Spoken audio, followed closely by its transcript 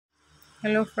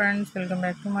Hello friends, welcome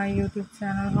back to my YouTube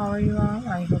channel. How are you all?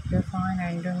 I hope you're fine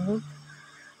and doing good.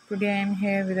 Today I am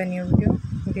here with a new video.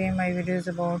 Today my video is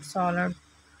about solid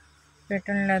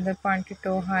pattern leather pointed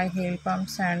toe high heel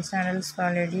pumps and sandals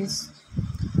for ladies.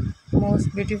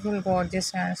 Most beautiful,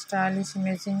 gorgeous and stylish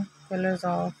amazing colors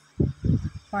of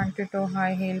pointed toe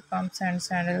high heel pumps and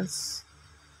sandals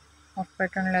of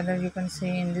pattern leather you can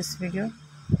see in this video.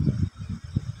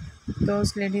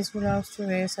 Those ladies who love to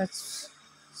wear such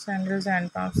sandals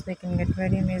and pumps, they can get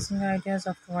very amazing ideas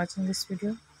after watching this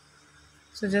video.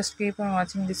 So just keep on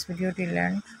watching this video till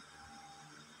end.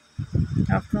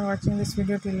 After watching this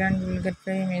video till end, you will get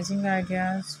very amazing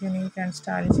ideas, unique and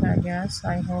stylish ideas.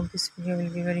 I hope this video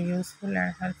will be very useful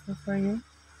and helpful for you.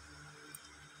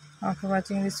 After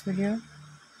watching this video,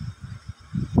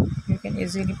 you can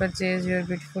easily purchase your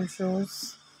beautiful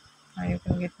shoes and you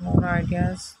can get more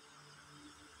ideas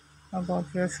about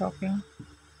your shopping.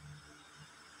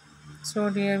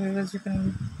 So dear viewers,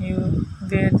 you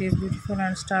wear these beautiful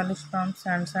and stylish pumps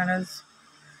and sandals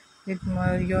with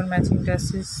your matching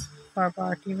dresses for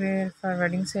party wear, for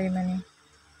wedding ceremony.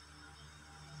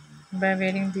 By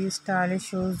wearing these stylish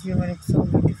shoes, you will look so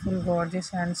beautiful,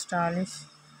 gorgeous, and stylish.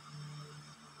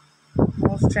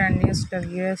 Most trendiest,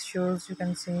 luxurious shoes you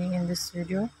can see in this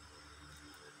video.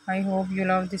 I hope you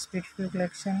love this beautiful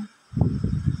collection.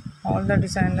 All the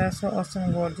designs are so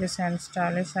awesome, gorgeous, and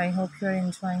stylish. I hope you are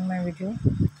enjoying my video.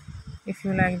 If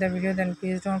you like the video, then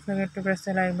please don't forget to press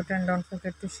the like button. Don't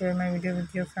forget to share my video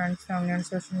with your friends, family, and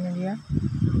social media.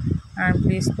 And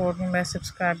please support me by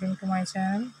subscribing to my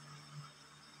channel.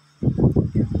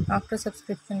 After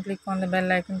subscription, click on the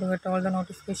bell icon to get all the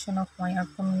notification of my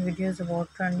upcoming videos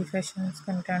about trendy fashions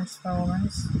contents for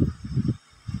women.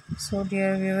 So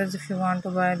dear viewers, if you want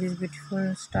to buy these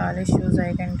beautiful stylish shoes,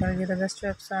 I can tell you the best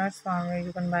websites from where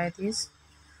you can buy these.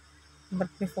 But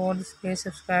before this, please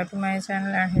subscribe to my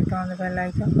channel and hit on the bell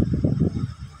icon.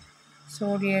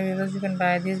 So dear viewers, you can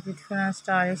buy these beautiful and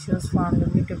stylish shoes from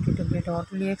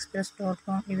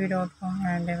www.aliexpress.com, ev.com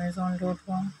and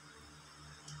amazon.com.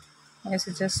 I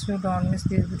suggest you don't miss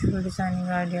these beautiful designing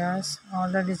ideas. All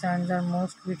the designs are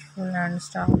most beautiful and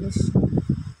stylish.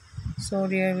 So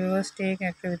dear viewers, stay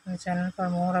connected with my channel for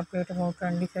more update about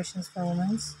trendy fashions for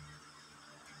women.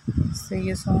 See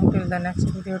you soon till the next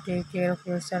video. Take care of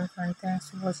yourself and thanks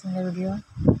for watching the video.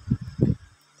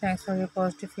 Thanks for your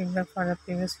positive feedback for the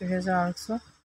previous videos also.